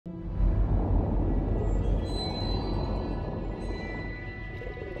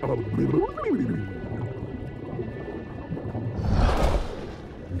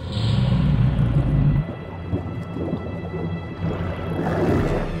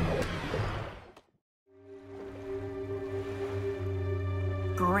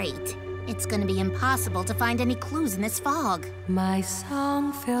Great. It's gonna be impossible to find any clues in this fog. My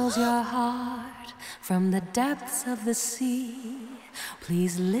song fills your heart from the depths of the sea.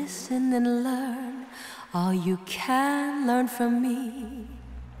 Please listen and learn all you can learn from me.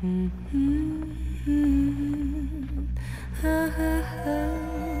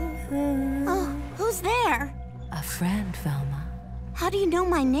 Oh, who's there? A friend, Velma. How do you know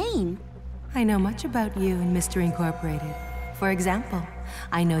my name? I know much about you and Mystery Incorporated. For example,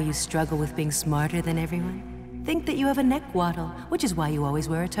 I know you struggle with being smarter than everyone. Think that you have a neck waddle, which is why you always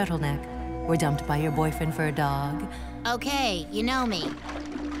wear a turtleneck. Were dumped by your boyfriend for a dog. Okay, you know me.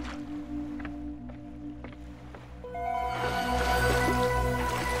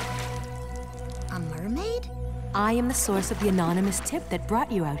 A mermaid? I am the source of the anonymous tip that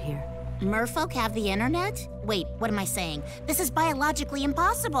brought you out here. Merfolk have the internet? Wait, what am I saying? This is biologically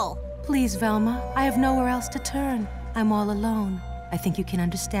impossible. Please, Velma, I have nowhere else to turn. I'm all alone. I think you can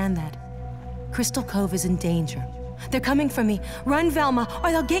understand that. Crystal Cove is in danger. They're coming for me. Run, Velma,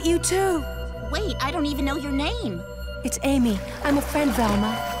 or they'll get you too. Wait, I don't even know your name. It's Amy. I'm a friend,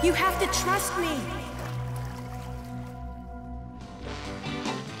 Velma. You have to trust me.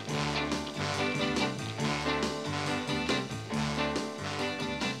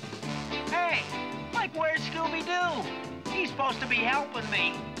 Hey, like where's Scooby-Doo? He's supposed to be helping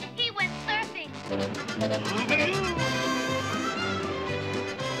me. He went surfing. Scooby-Doo!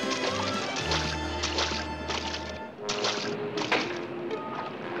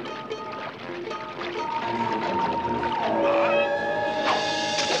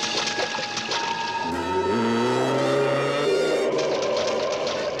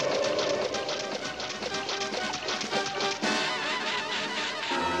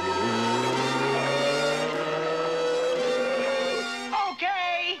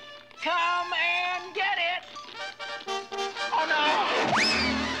 Come and get it! Oh no!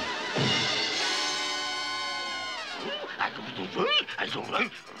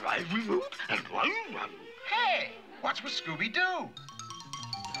 Hey, what's with Scooby-Doo?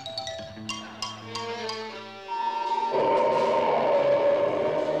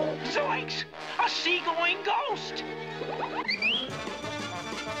 Zoinks! A seagoing ghost!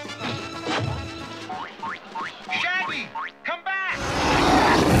 Shaggy, come back!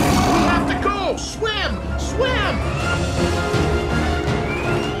 We have to go! Swim! Swim!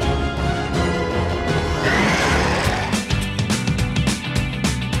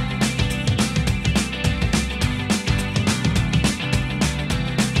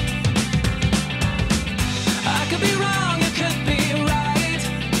 I could be wrong, you could be right.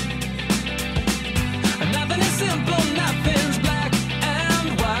 Nothing is simple, nothing's black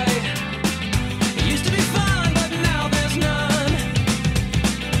and white. It used to be fun, but now there's none.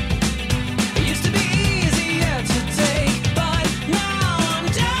 It used to be easier to take, but now I'm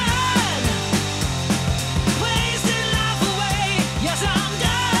done. Wasting life away, yes I'm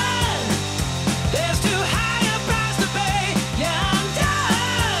done. There's too high a price to pay, yeah I'm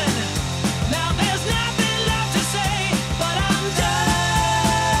done. Now there's nothing left to say, but I'm done.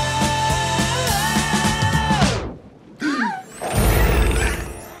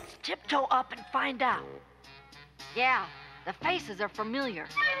 Tiptoe up and find out. Yeah, the faces are familiar.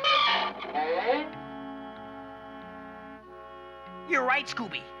 You're right,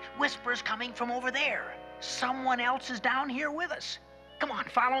 Scooby. Whispers coming from over there. Someone else is down here with us. Come on,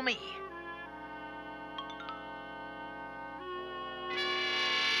 follow me.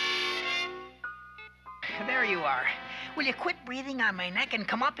 There you are. Will you quit breathing on my neck and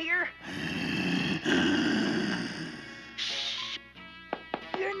come up here? Shh.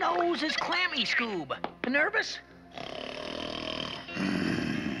 Your nose is clammy, Scoob. Nervous?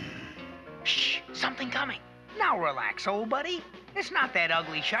 Shh, something coming. Now relax, old buddy. It's not that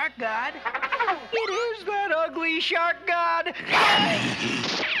ugly shark god. It is that ugly shark god.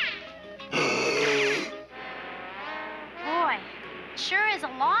 Boy, sure is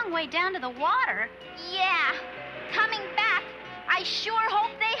a long way down to the water. Yeah, coming back, I sure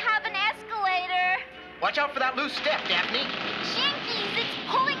hope they have an escalator. Watch out for that loose step, Daphne. Jinkies, it's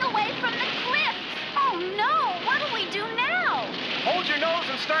pulling away from the cliff. Oh no, what'll we do now? Hold your nose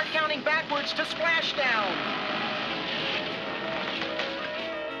and start counting backwards to splashdown.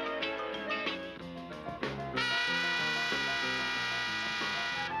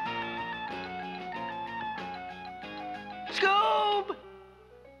 Scoob!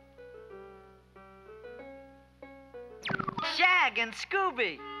 Shag and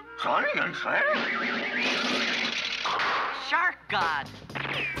Scooby. Sonny and Sam? Shark God.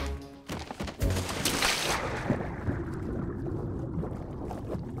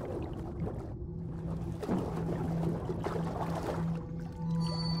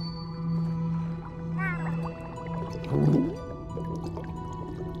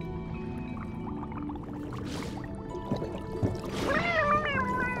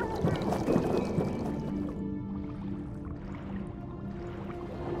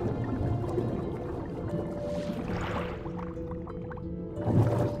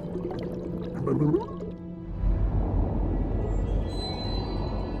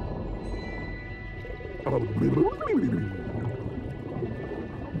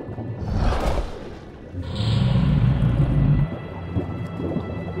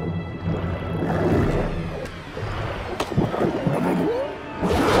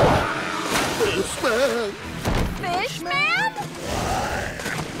 Fishman?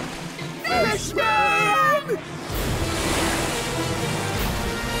 Fishman!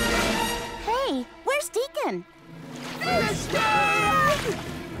 Hey, where's Deacon? Fishman!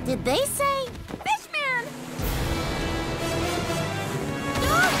 Did they say Fishman?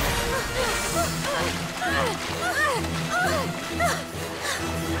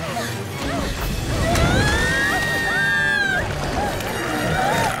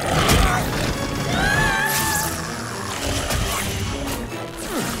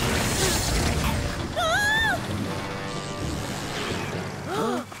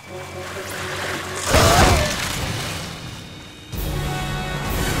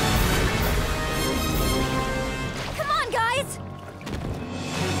 Come on, guys!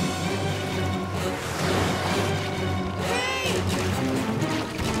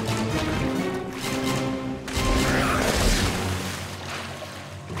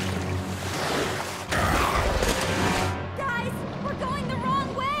 Guys, we're going the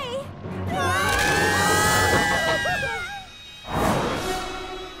wrong way!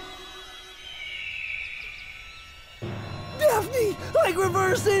 Daphne, like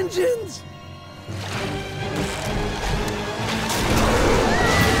reverse engines!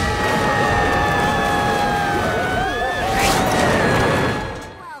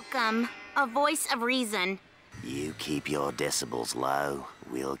 Welcome, a voice of reason. You keep your decibels low,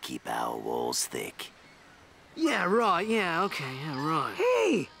 we'll keep our walls thick. Yeah, right. Yeah, okay. Yeah, right.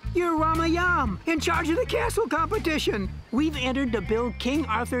 Hey, you're Ramayam, in charge of the castle competition. We've entered to build King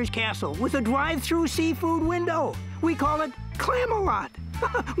Arthur's castle with a drive-through seafood window. We call it Clam-A-Lot.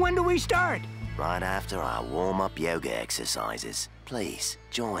 When do we start? Right after our warm-up yoga exercises. Please,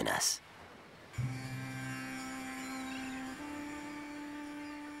 join us.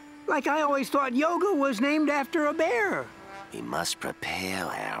 Like I always thought yoga was named after a bear. We must prepare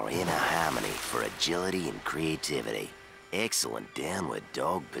our inner harmony for agility and creativity. Excellent downward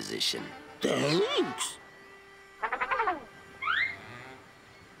dog position. Thanks. That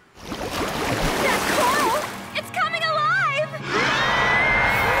coral! It's coming alive!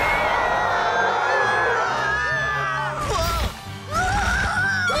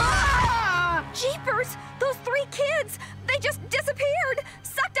 Jeepers! Those 3 kids! They just disappeared!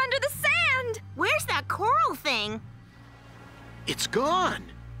 Sucked under the sand! Where's that coral thing? It's gone.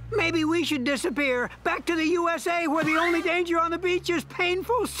 Maybe we should disappear back to the USA where the only danger on the beach is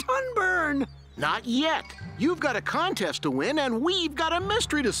painful sunburn. Not yet. You've got a contest to win, and we've got a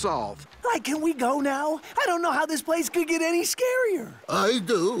mystery to solve. Like, can we go now? I don't know how this place could get any scarier. I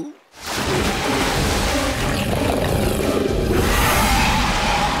do.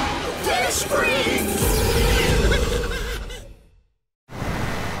 Fish freaks!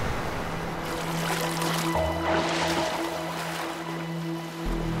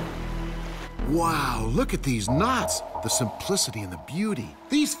 Wow, look at these knots. The simplicity and the beauty.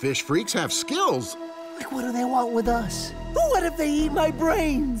 These fish freaks have skills. Like, what do they want with us? What if they eat my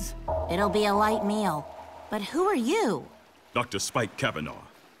brains? It'll be a light meal. But who are you? Dr. Spike Kavanaugh.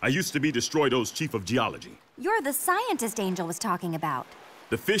 I used to be Destroido's chief of geology. You're the scientist Angel was talking about.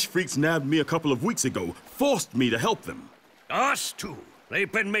 The fish freaks nabbed me a couple of weeks ago, forced me to help them. Us too.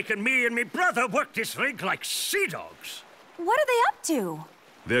 They've been making me and me brother work this rig like sea dogs. What are they up to?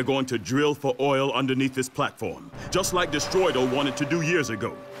 They're going to drill for oil underneath this platform, just like Destroido wanted to do years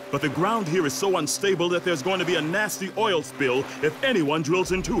ago. But the ground here is so unstable that there's going to be a nasty oil spill if anyone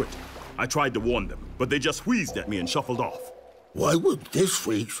drills into it. I tried to warn them, but they just wheezed at me and shuffled off. Why would fish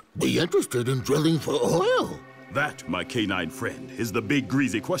freaks be interested in drilling for oil? That, my canine friend, is the big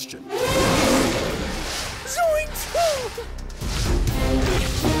greasy question.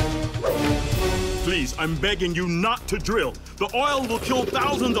 Please, I'm begging you not to drill. The oil will kill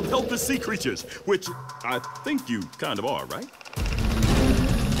thousands of helpless sea creatures, which I think you kind of are, right?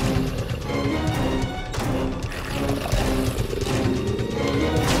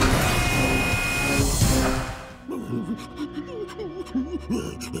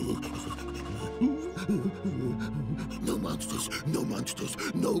 No monsters, no monsters,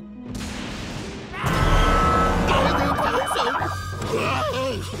 no...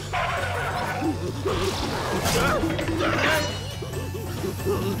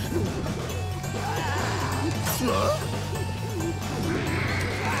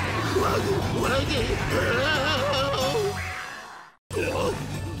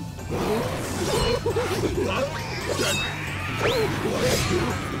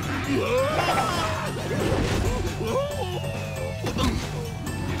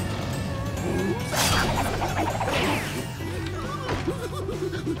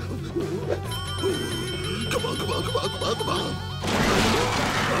 Come on, come on, come on, come on, come on.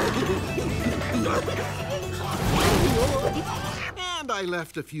 And I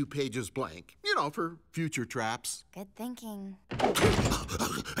left a few pages blank, you know, for future traps. Good thinking.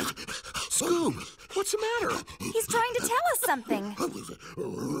 Scoob, what's the matter? He's trying to tell us something.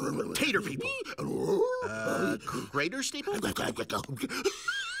 Tater people. Grater people?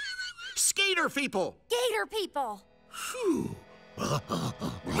 Skater people. Gator people. Phew.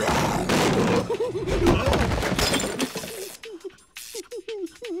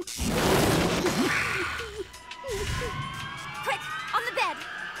 Quick, on the bed.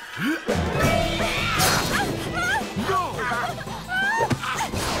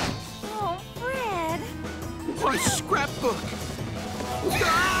 Oh, Fred. My scrapbook.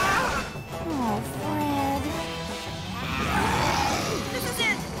 Oh, Fred. This is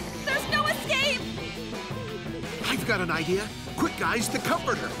it. There's no escape. I've got an idea. Quick, guys, the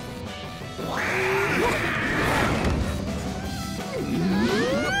comforter.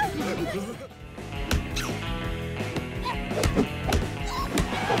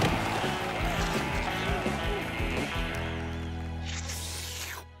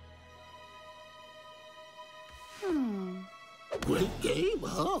 Great game,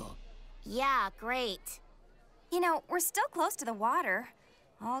 huh? Yeah, great. You know, we're still close to the water.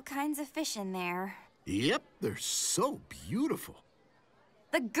 All kinds of fish in there. Yep, they're so beautiful.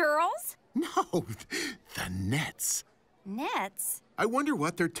 The girls? No, the nets. Nets? I wonder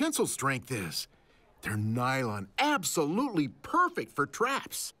what their tensile strength is. They're nylon, absolutely perfect for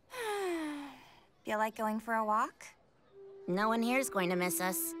traps. Feel like going for a walk? No one here's going to miss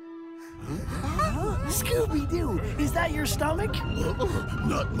us. Scooby-Doo, is that your stomach?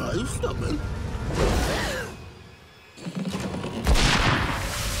 Not my stomach.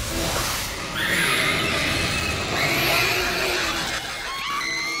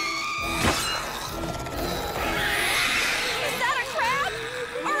 Is that a crab?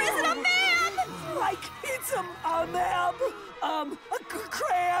 Or is it a man? Like, it's a man, a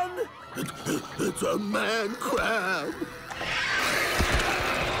crayon. It's a man crab.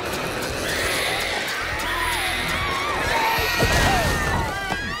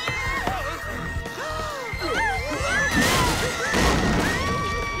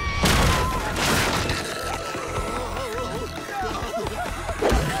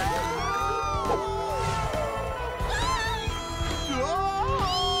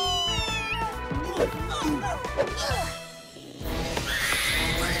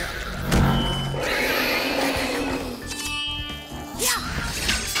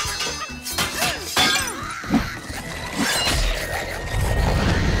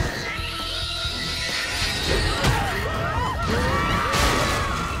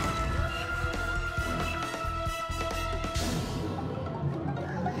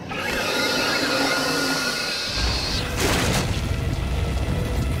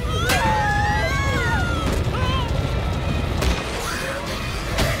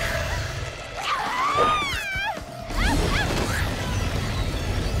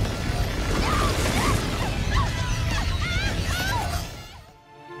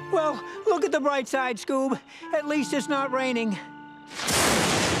 Well, look at the bright side, Scoob. At least it's not raining.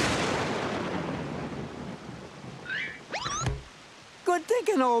 Good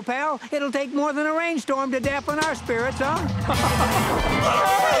thinking, old pal. It'll take more than a rainstorm to dampen our spirits, huh?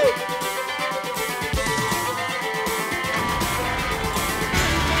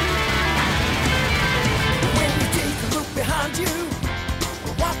 When you take a look behind you,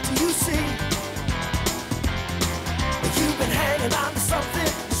 what do you see? You've been hanging on to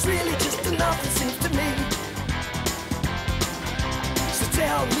something. It's really just enough, it seems to me. So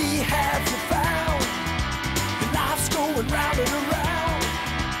tell me, have you found your life's going round and around,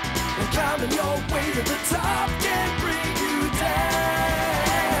 and climbing your way to the top can bring you down.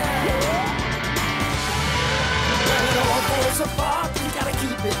 When it all falls apart, you gotta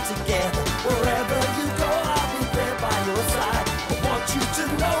keep it together. Wherever you go, I'll be there by your side. I want you to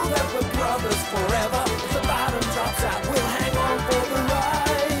know that we're brothers forever. If the bottom drops out, we'll hang on for the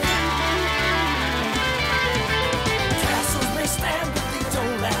ride. Castles may stand, but they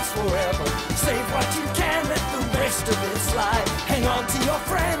don't last forever. Save what you can, let the rest of it slide. Hang on to your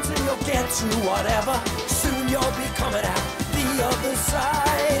friends and you'll get through whatever. Soon you'll be coming out the other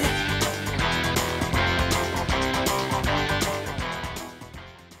side.